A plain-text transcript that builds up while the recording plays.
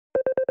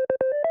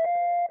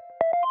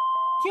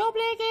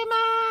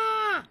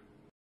Jioplaygame!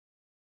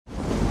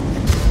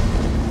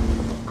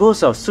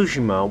 Ghost of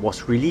Tsushima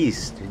was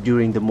released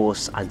during the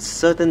most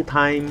uncertain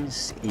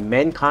times in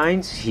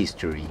mankind's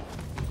history.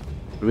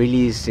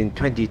 Released in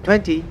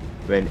 2020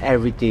 when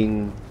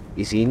everything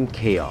is in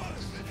chaos.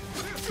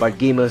 But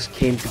gamers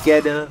came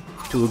together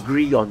to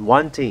agree on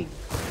one thing.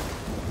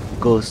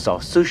 Ghost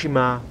of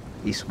Tsushima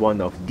is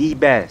one of the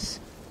best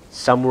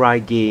samurai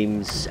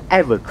games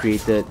ever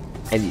created,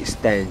 and it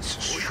stands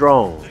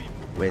strong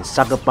when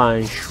Sucker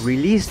Punch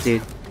released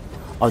it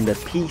on the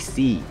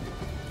PC.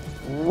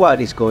 What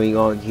is going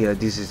on here?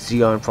 This is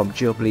Zion from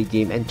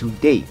Jioplaygame, and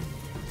today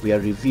we are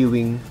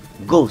reviewing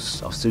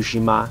Ghost of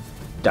Tsushima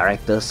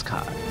Director's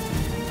Cut.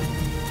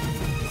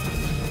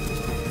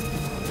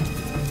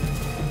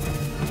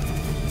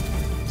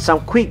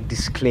 Some quick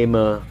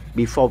disclaimer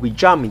before we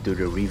jump into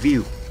the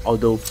review.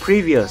 Although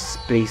previous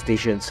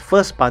PlayStation's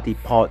first-party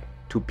port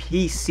to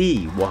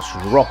PC was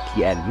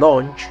rocky at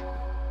launch,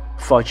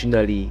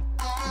 fortunately,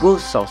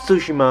 Ghost of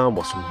Tsushima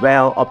was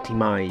well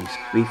optimized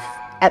with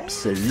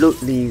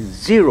absolutely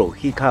zero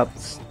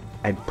hiccups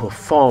and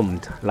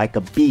performed like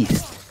a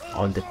beast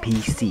on the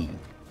PC.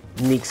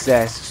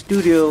 Nix's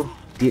studio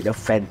did a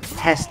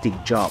fantastic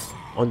job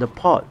on the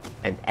port,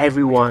 and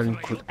everyone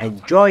could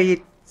enjoy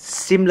it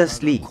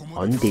seamlessly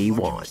on day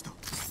one.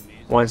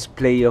 Once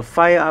players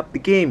fire up the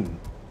game,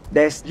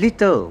 there's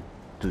little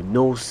to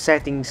no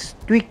settings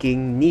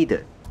tweaking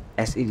needed,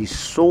 as it is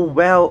so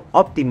well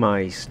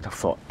optimized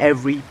for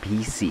every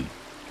PC.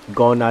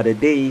 Gone are the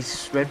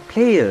days when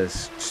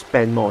players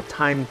spend more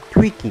time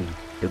tweaking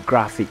the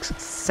graphics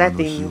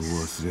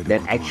settings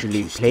than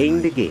actually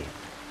playing the game.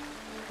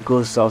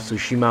 Ghost of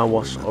Tsushima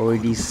was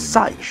already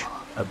such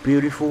a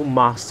beautiful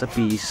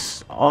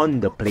masterpiece on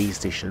the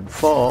PlayStation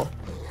 4,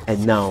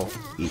 and now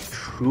it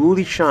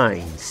truly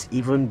shines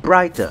even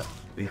brighter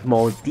with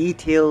more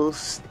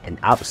details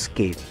and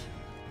upscaling.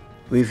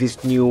 With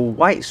its new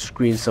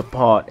widescreen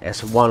support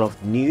as one of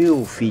the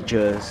new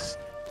features,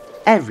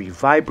 every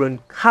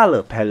vibrant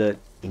color palette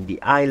in the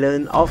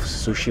island of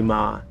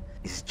Tsushima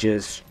is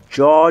just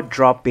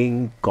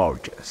jaw-dropping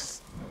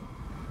gorgeous.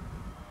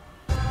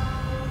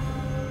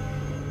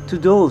 To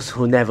those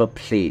who never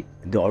played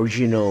the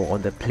original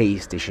on the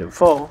PlayStation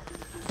 4,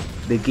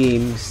 the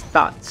game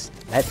starts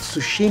at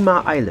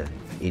Tsushima Island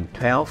in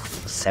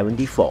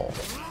 1274,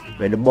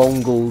 when the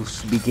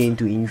Mongols began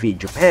to invade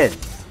Japan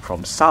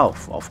from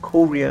south of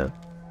Korea,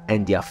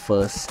 and their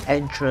first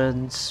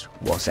entrance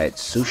was at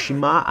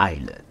Tsushima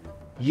Island.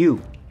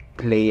 You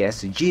play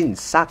as Jin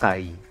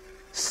Sakai,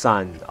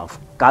 son of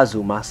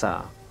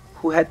Kazumasa,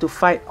 who had to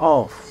fight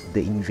off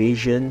the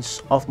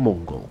invasions of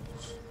Mongols.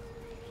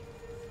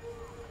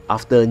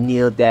 After a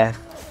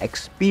near-death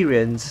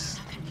experience,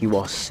 he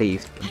was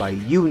saved by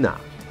Yuna,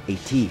 a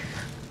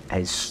thief,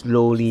 and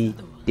slowly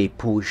they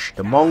pushed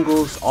the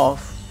Mongols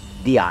off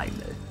the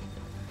island.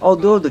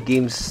 Although the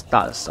game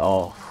starts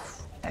off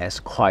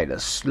as quite a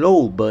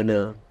slow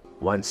burner,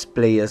 once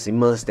players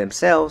immerse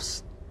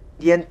themselves,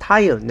 the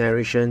entire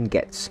narration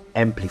gets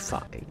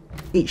amplified.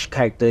 Each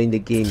character in the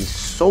game is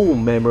so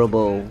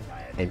memorable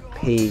and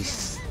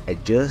paced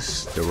at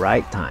just the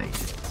right time.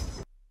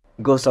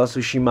 Ghost of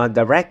Tsushima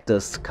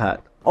Director's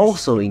Cut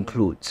also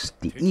includes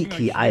the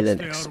Iki Island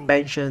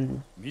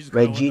expansion,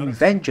 where Jin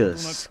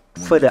ventures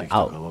further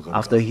out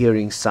after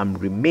hearing some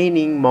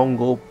remaining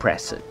Mongol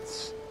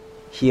presence.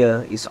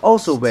 Here is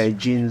also where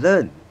Jin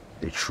learned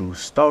the true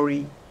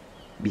story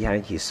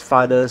behind his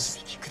father's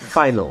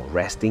final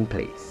resting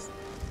place.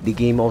 The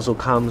game also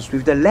comes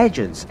with the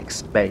Legends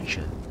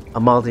expansion, a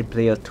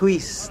multiplayer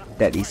twist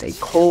that is a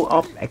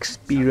co-op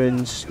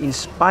experience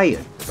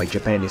inspired by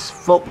Japanese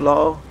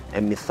folklore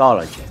and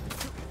mythology.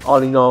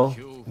 All in all,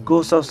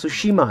 Ghost of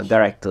Tsushima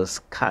Director's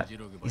Cut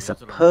is a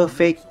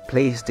perfect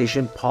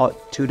PlayStation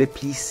port to the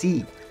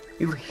PC,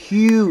 with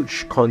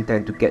huge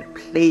content to get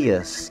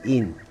players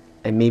in,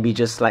 and maybe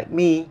just like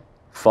me,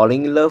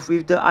 falling in love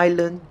with the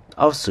island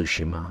of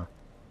Tsushima.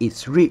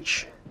 Its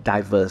rich,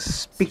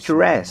 diverse,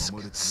 picturesque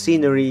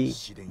scenery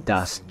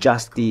does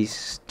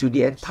justice to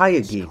the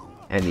entire game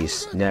and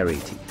its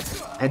narrative.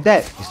 And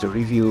that is the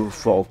review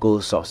for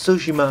Ghost of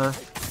Tsushima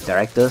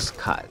Director's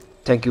Cut.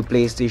 Thank you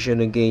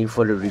PlayStation again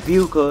for the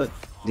review code.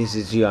 This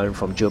is Zion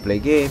from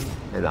Jioplaygame,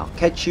 and I'll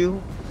catch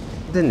you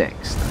the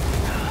next time.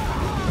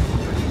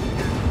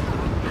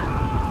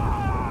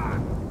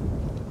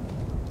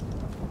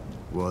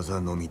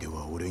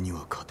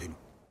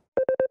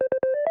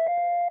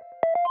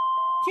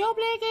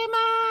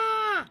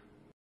 Jioplaygame!